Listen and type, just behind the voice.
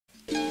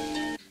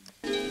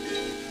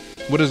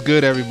What is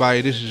good,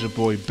 everybody? This is your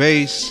boy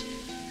Bass,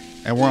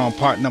 and we're on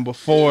part number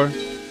 4.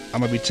 I'm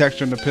going to be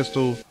texturing the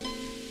pistol,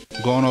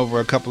 going over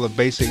a couple of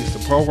basics.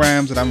 The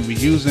programs that I'm going to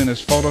be using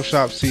is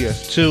Photoshop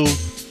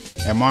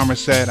CS2 and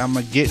Marmoset. I'm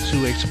going to get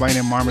to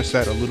explaining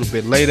Marmoset a little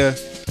bit later.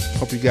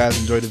 Hope you guys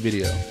enjoy the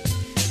video.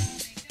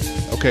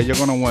 Okay, you're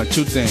going to want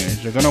two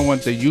things. You're going to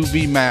want the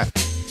UV map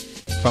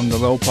from the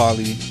low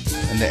poly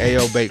and the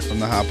AO bake from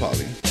the high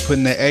poly.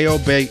 Putting the AO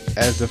bake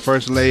as the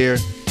first layer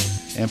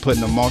and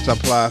putting the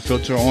multiply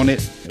filter on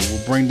it, it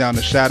will bring down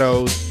the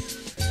shadows,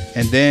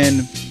 and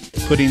then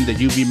putting the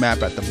UV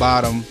map at the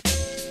bottom.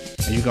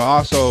 And you can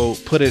also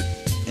put it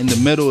in the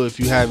middle if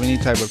you have any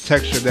type of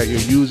texture that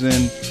you're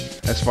using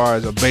as far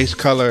as a base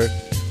color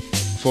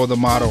for the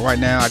model. Right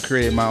now I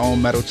created my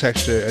own metal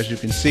texture, as you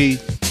can see,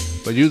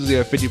 but usually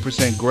a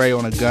 50% gray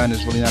on a gun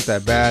is really not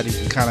that bad. You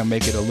can kind of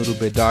make it a little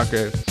bit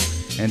darker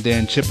and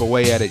then chip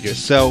away at it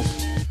yourself.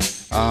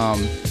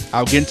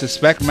 I'll get into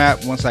spec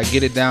map once I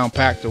get it down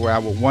packed to where I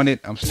would want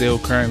it. I'm still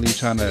currently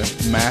trying to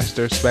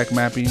master spec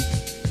mapping.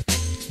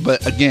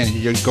 But again,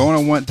 you're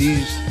going to want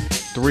these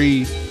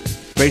 3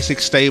 basic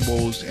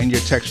stables in your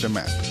texture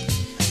map.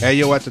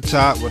 AO at the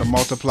top with a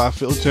multiply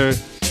filter,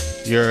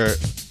 your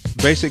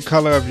basic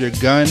color of your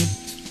gun,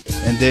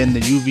 and then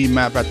the UV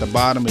map at the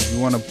bottom. If you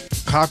want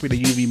to copy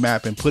the UV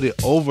map and put it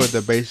over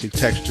the basic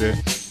texture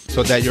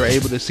so that you're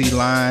able to see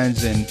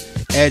lines and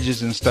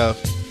edges and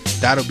stuff,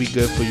 that'll be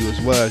good for you as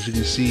well. As you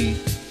can see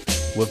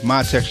with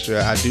my texture,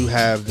 I do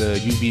have the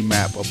UV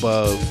map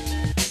above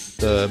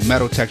the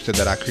metal texture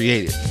that I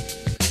created.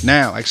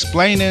 Now,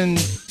 explaining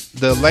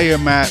the layer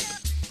map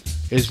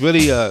is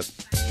really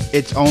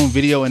its own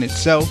video in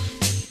itself,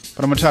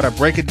 but I'm gonna try to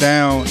break it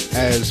down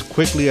as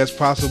quickly as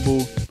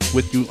possible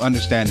with you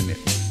understanding it.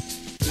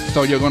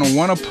 So you're gonna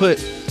wanna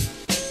put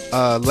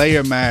a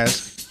layer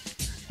mask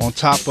on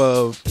top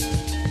of,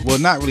 well,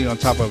 not really on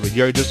top of it,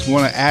 you just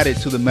wanna add it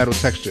to the metal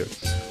texture.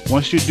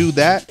 Once you do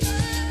that,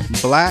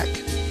 black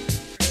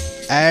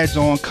adds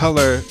on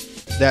color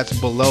that's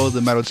below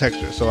the metal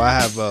texture. So I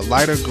have a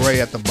lighter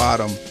gray at the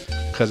bottom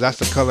because that's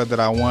the color that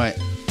I want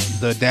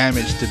the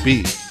damage to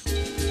be.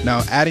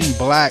 Now adding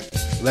black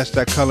lets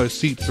that color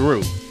seep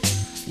through.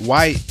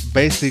 White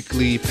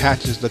basically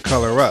patches the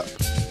color up,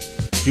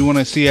 if you want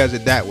to see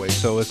it that way.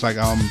 So it's like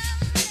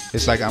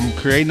I'm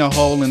creating a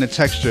hole in the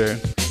texture.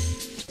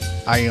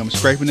 I am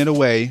scraping it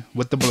away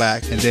with the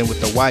black, and then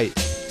with the white,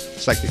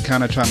 it's like they're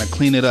kind of trying to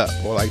clean it up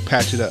or like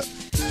patch it up.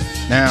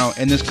 Now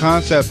in this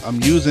concept,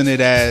 I'm using it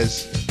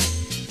as,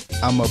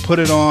 I'm gonna put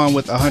it on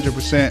with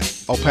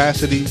 100%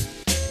 opacity,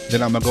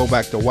 then I'm gonna go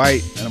back to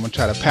white and I'm gonna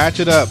try to patch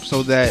it up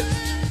so that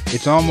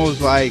it's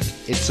almost like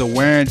it's a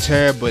wear and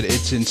tear, but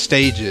it's in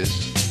stages,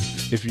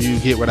 if you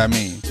get what I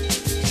mean.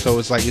 So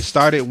it's like it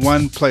started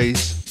one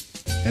place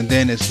and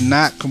then it's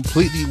not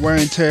completely wear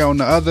and tear on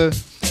the other,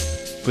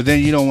 but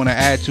then you don't want to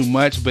add too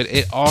much. But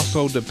it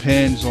also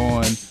depends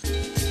on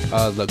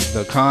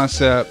the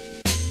concept,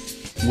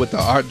 what the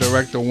art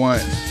director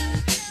wants.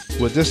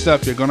 With this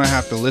stuff, you're gonna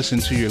have to listen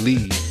to your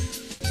lead,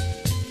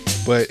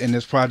 but in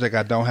this project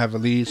I don't have a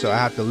lead, so I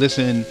have to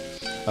listen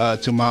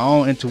to my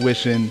own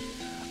intuition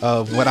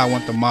of what I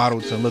want the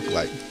model to look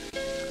like.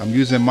 I'm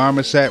using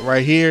Marmoset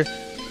right here.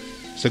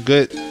 It's a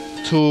good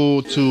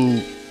tool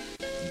to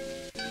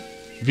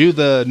view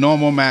the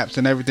normal maps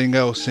and everything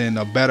else in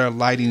a better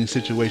lighting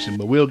situation,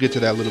 but we'll get to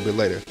that a little bit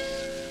later.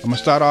 I'm gonna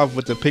start off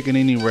with the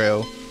Picatinny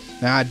Rail.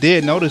 Now I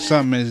did notice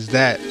something, is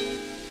that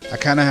I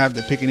kind of have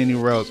the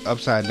Picatinny Rails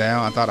upside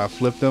down. I thought I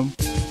flipped them.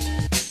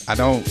 I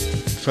don't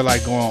feel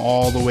like going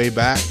all the way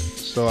back,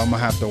 so I'm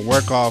gonna have to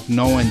work off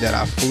knowing that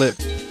I flipped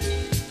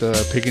the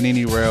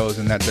Picatinny Rails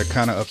and that they're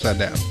kind of upside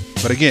down.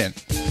 But again,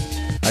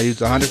 I used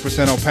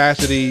 100%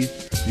 opacity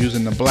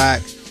using the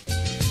black,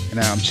 and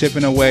now I'm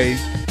chipping away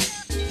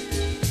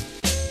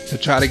to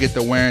try to get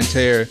the wear and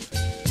tear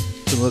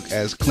to look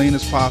as clean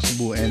as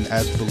possible and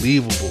as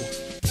believable.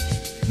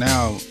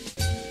 Now,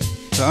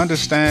 to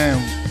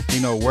understand,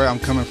 where I'm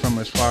coming from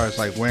as far as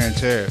like wear and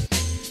tear,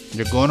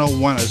 you're gonna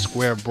want a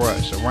square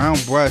brush. A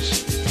round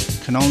brush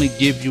can only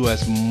give you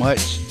as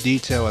much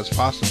detail as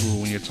possible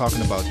when you're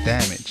talking about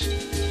damage.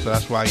 So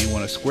that's why you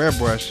want a square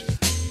brush,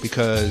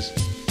 because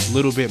it's a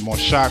little bit more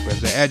sharp as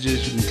the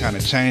edges. You can kind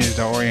of change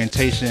the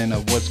orientation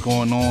of what's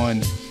going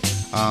on,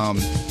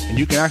 and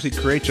you can actually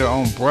create your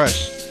own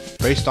brush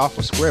based off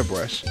a square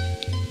brush.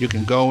 You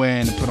can go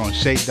in and put on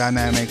shape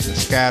dynamics and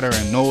scatter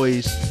and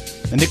noise,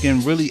 and it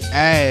can really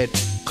add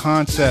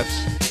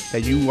concepts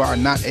that you are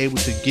not able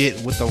to get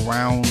with a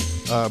round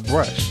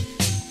brush.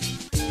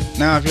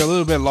 Now if you're a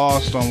little bit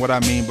lost on what I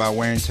mean by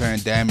wear and tear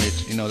and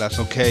damage, that's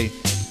okay.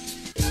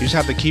 You just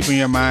have to keep in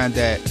your mind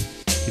that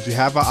if you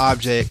have an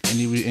object and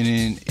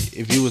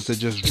if you was to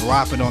just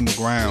drop it on the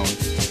ground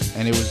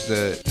and it was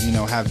to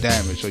have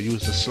damage, or you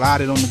was to slide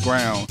it on the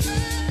ground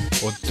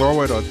or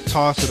throw it or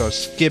toss it or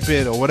skip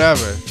it or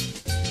whatever,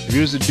 if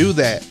you was to do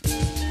that,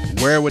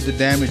 where would the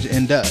damage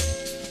end up?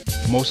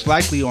 Most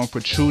likely on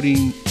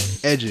protruding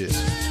edges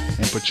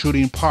and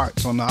protruding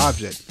parts on the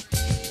object.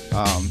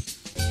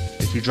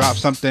 If you drop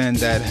something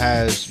that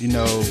has,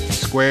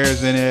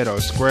 squares in it or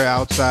square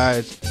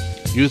outsides,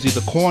 usually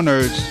the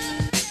corners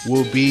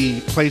will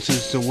be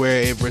places to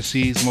where it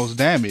receives most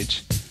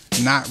damage,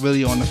 not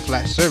really on the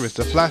flat surface.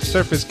 The flat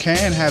surface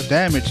can have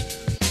damage,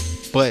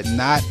 but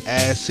not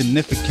as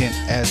significant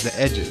as the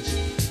edges.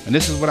 And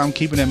this is what I'm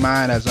keeping in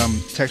mind as I'm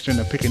texturing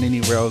the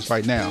Picatinny rails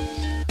right now.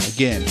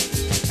 Again,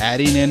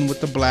 adding in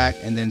with the black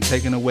and then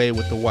taking away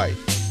with the white.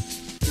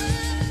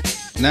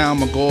 Now I'm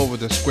going to go over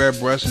the square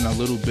brush in a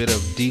little bit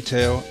of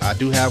detail. I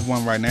do have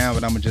one right now,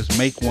 but I'm going to just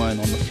make one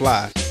on the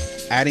fly.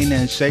 Adding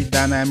in shape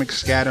dynamics,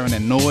 scattering,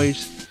 and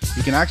noise.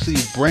 You can actually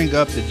bring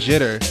up the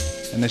jitter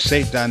and the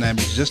shape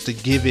dynamics just to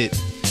give it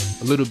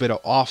a little bit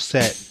of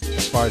offset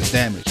as far as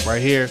damage.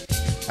 Right here,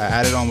 I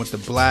added on with the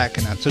black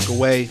and I took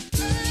away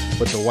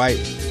with the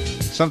white.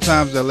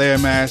 Sometimes the layer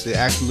mask, it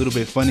acts a little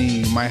bit funny.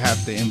 You might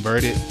have to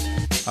invert it.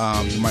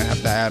 You might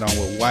have to add on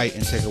with white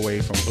and take away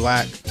from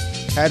black.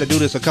 I had to do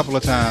this a couple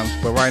of times,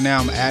 but right now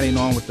I'm adding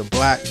on with the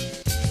black,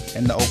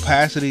 and the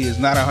opacity is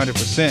not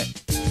 100%.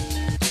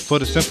 For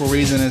the simple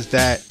reason is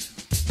that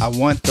I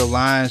want the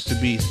lines to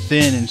be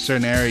thin in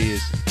certain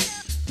areas.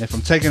 And if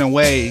I'm taking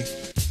away,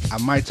 I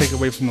might take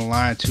away from the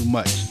line too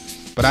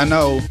much. But I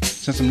know,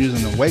 since I'm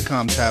using the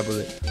Wacom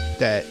tablet,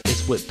 that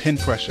it's with pin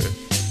pressure,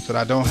 so that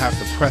I don't have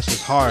to press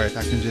as hard.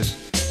 I can just,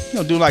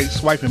 do like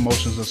swiping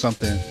motions or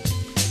something,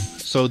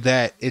 so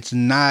that it's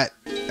not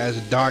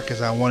as dark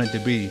as I want it to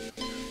be.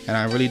 And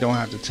I really don't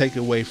have to take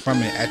away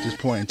from it at this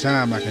point in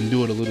time. I can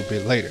do it a little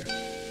bit later.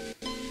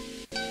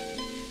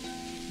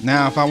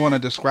 Now, if I want to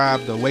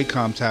describe the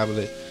Wacom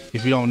tablet,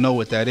 if you don't know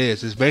what that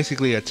is, it's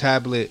basically a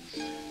tablet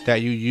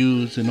that you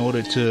use in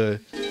order to,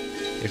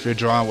 if you're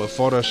drawing with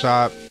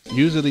Photoshop,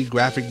 usually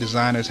graphic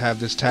designers have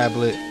this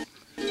tablet,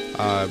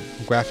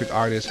 graphic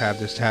artists have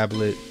this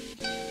tablet.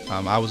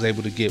 I was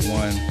able to get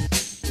one.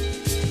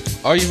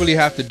 All you really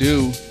have to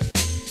do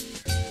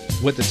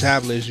with the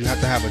tablet is you have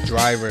to have a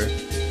driver.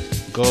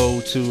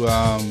 Go to,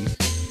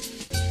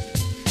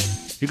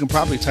 you can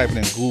probably type it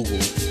in Google.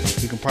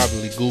 You can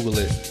probably Google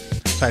it.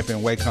 Type in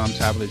Wacom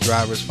tablet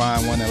drivers,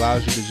 find one that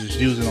allows you to just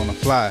use it on the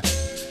fly.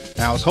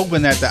 Now I was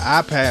hoping that the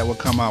iPad would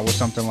come out with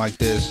something like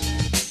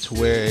this, to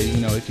where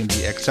it can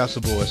be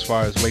accessible as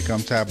far as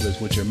Wacom tablets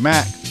with your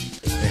Mac.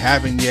 They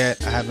haven't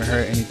yet. I haven't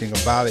heard anything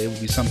about it. It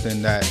would be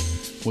something that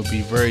would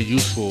be very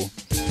useful,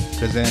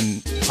 because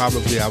then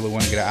probably I would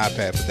want to get an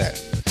iPad for that.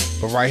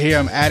 But right here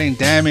I'm adding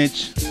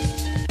damage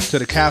to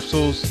the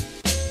capsules,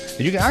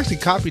 and you can actually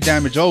copy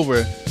damage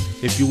over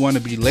if you want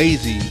to be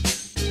lazy.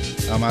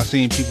 I've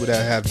seen people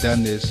that have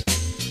done this.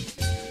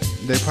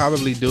 They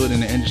probably do it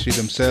in the industry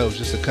themselves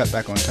just to cut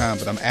back on time,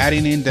 but I'm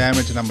adding in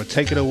damage and I'm going to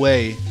take it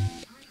away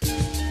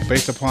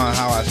based upon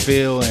how I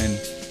feel and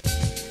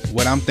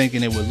what I'm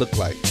thinking it would look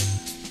like.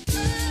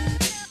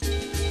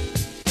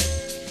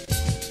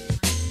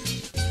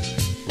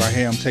 Right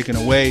here I'm taking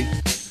away,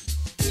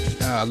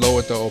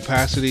 lowered the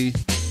opacity.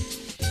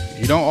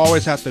 You don't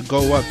always have to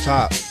go up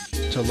top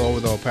to lower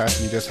the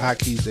opacity. There's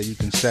hotkeys that you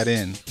can set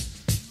in.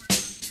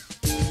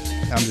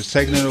 I'm just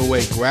taking it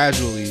away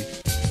gradually,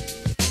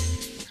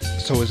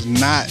 so it's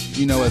not,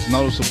 as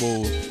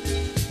noticeable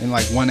in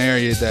like one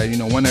area that,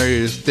 one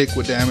area is thick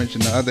with damage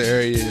and the other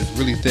area is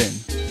really thin.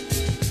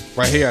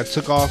 Right here, I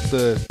took off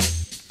the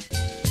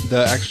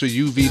extra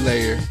UV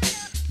layer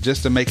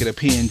just to make it a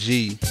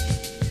PNG,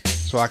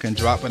 so I can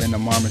drop it in the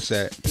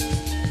marmoset.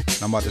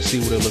 I'm about to see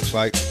what it looks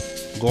like.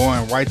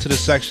 Going right to the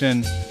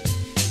section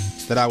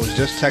that I was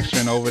just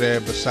texturing over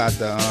there beside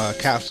the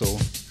capsule,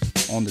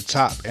 on the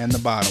top and the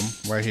bottom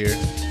right here.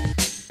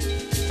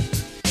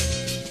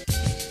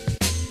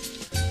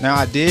 Now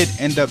I did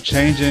end up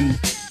changing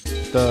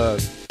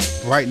the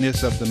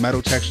brightness of the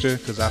metal texture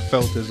because I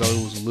felt as though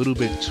it was a little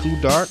bit too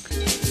dark.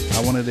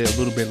 I wanted it a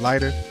little bit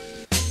lighter.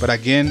 But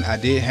again, I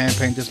did hand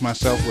paint this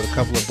myself with a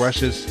couple of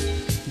brushes.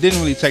 It didn't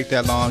really take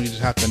that long. You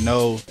just have to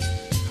know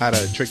how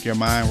to trick your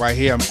mind. Right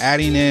here I'm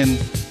adding in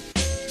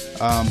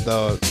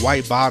the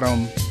white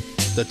bottom,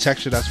 the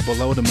texture that's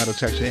below the metal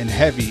texture, in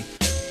heavy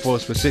for a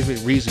specific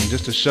reason,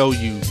 just to show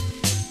you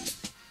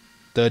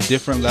the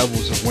different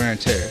levels of wear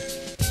and tear.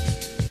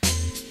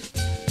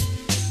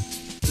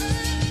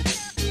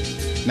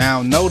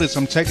 Now notice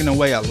I'm taking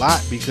away a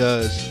lot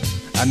because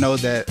I know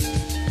that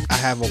I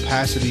have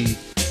opacity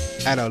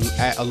at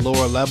a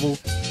lower level,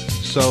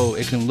 so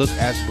it can look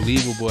as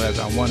believable as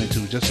I want it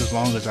to, just as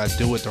long as I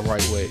do it the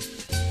right way.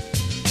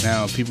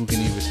 Now people can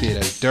either see it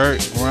as dirt,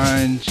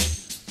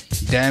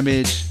 grunge,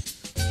 damage.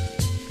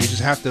 You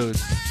just have to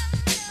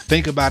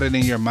think about it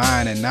in your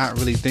mind and not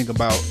really think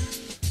about,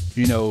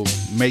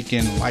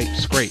 making light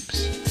scrapes.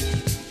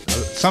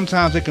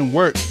 Sometimes it can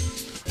work,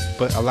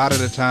 but a lot of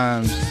the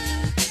times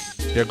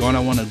you're going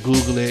to want to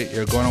Google it.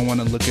 You're going to want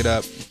to look it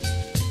up.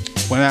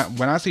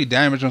 When I see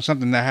damage on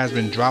something that has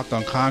been dropped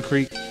on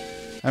concrete,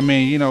 I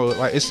mean,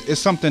 like it's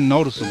something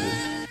noticeable.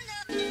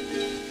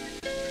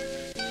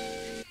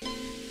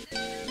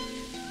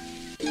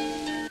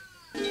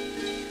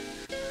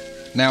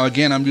 Now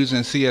again, I'm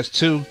using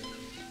CS2.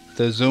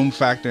 The zoom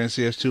factor in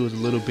CS2 is a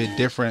little bit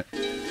different.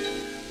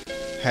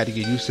 Had to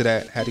get used to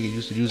that. Had to get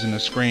used to using the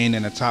screen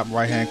in the top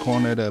right hand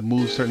corner to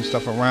move certain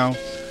stuff around.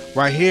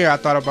 Right here, I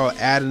thought about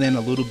adding in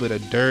a little bit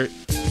of dirt,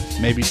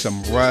 maybe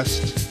some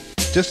rust,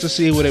 just to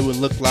see what it would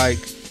look like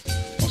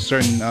on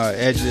certain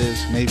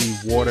edges. Maybe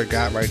water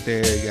got right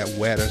there, got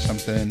wet or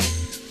something.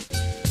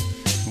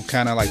 I'm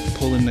kind of like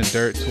pulling the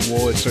dirt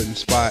towards certain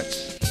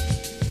spots.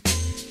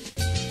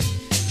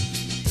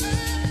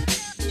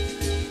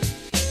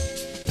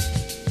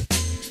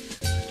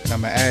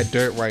 I'm gonna add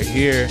dirt right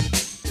here,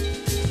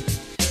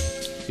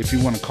 if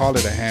you want to call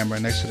it a hammer,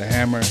 next to the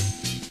hammer,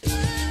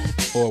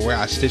 or where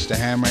I stitched the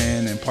hammer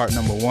in part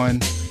number 1.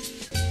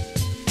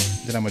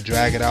 Then I'm gonna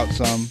drag it out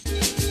some.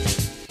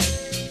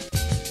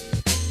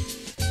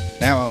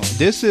 Now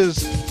this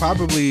is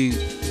probably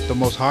the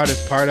most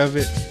hardest part of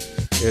it,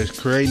 is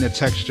creating a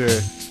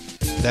texture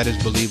that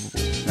is believable.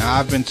 Now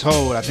I've been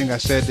told, I think I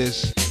said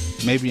this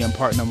maybe in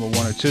part number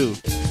 1 or 2,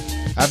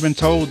 I've been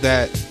told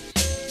that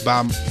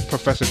by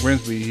Professor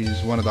Grimsby,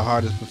 he's one of the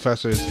hardest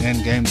professors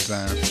in game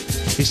design.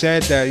 He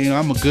said that,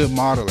 I'm a good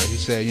modeler. He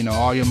said,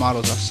 all your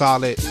models are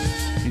solid.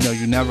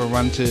 You never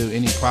run into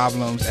any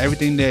problems.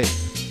 Everything that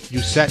you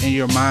set in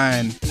your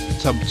mind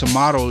to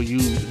model, you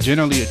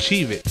generally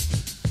achieve it.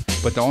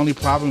 But the only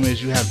problem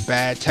is you have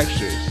bad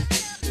textures.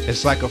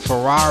 It's like a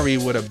Ferrari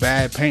with a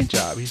bad paint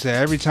job. He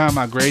said, every time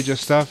I grade your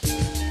stuff,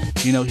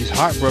 he's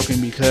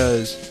heartbroken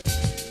because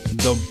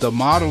the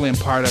modeling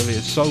part of it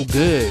is so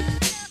good,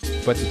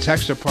 but the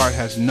texture part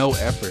has no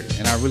effort.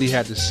 And I really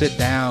had to sit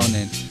down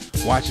and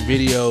watch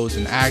videos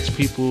and ask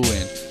people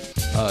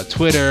and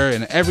Twitter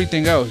and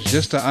everything else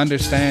just to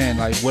understand,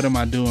 like, what am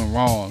I doing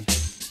wrong?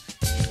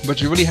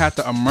 But you really have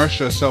to immerse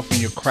yourself in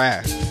your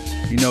craft.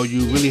 You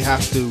really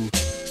have to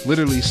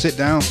literally sit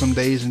down some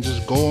days and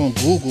just go on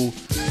Google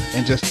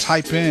and just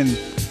type in,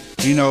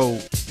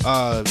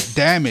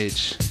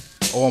 damage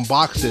on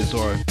boxes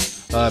or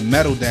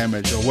metal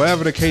damage or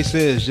whatever the case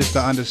is, just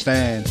to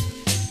understand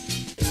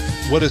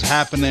what is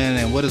happening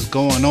and what is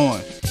going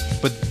on.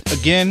 But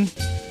again,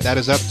 that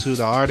is up to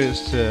the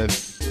artist to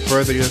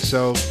further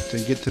yourself to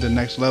get to the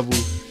next level.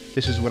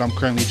 This is what I'm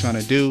currently trying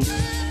to do,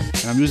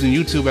 and I'm using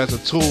YouTube as a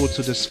tool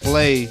to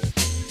display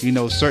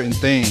certain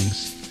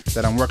things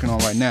that I'm working on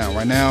right now.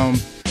 Right now I'm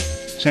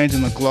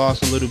changing the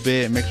gloss a little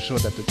bit and making sure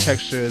that the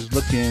texture is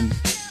looking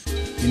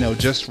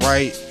just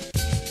right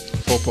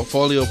for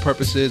portfolio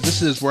purposes.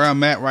 This is where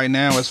I'm at right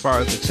now as far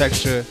as the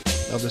texture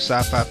of the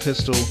Sci-fi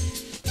pistol.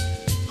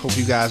 Hope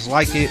you guys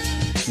like it.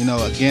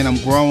 Again, I'm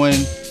growing.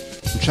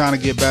 I'm trying to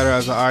get better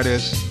as an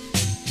artist.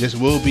 This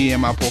will be in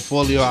my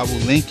portfolio. I will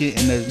link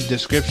it in the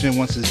description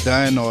once it's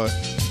done, or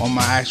on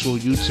my actual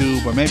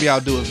YouTube, or maybe I'll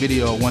do a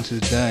video once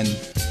it's done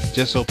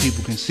just so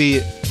people can see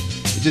it.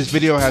 If this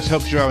video has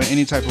helped you out in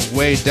any type of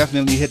way,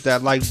 definitely hit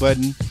that like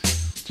button.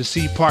 To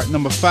see part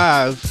number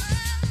 5,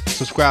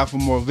 subscribe for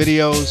more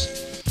videos.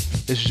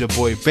 This is your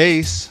boy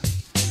Bass,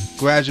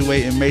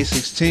 graduating May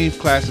 16th,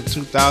 class of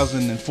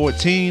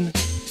 2014.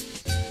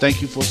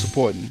 Thank you for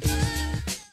supporting.